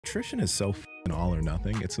Nutrition is so all or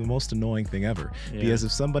nothing. It's the most annoying thing ever. Yeah. Because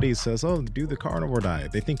if somebody says, oh, do the carnivore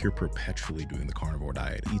diet, they think you're perpetually doing the carnivore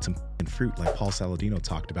diet. Eat some fruit like Paul Saladino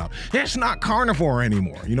talked about. It's not carnivore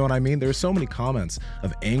anymore. You know what I mean? There's so many comments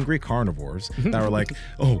of angry carnivores that are like,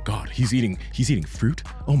 oh God, he's eating fruit.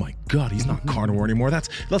 Oh my God, he's not carnivore anymore.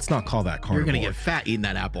 Let's not call that carnivore. You're going to get fat eating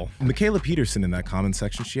that apple. Michaela Peterson in that comment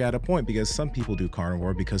section, she had a point because some people do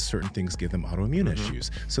carnivore because certain things give them autoimmune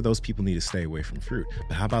issues. So those people need to stay away from fruit.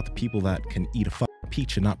 But how about the people that can eat a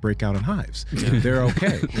peach and not break out in hives? They're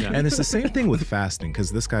okay. And it's the same thing with fasting,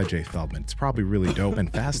 because this guy Jay Feldman, it's probably really dope,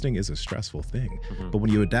 and fasting is a stressful thing. But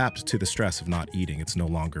when you adapt to the stress of not eating, it's no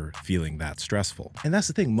longer feeling that stressful. And that's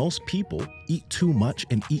the thing, most people eat too much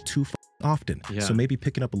and eat too often. So maybe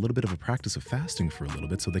picking up a little bit of a practice of fasting for a little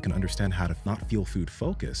bit so they can understand how to not feel food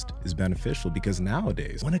focused is beneficial, because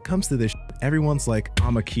nowadays when it comes to this, everyone's like,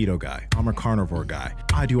 I'm a keto guy, I'm a carnivore guy,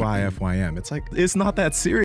 I do IFYM. It's like, it's not that serious.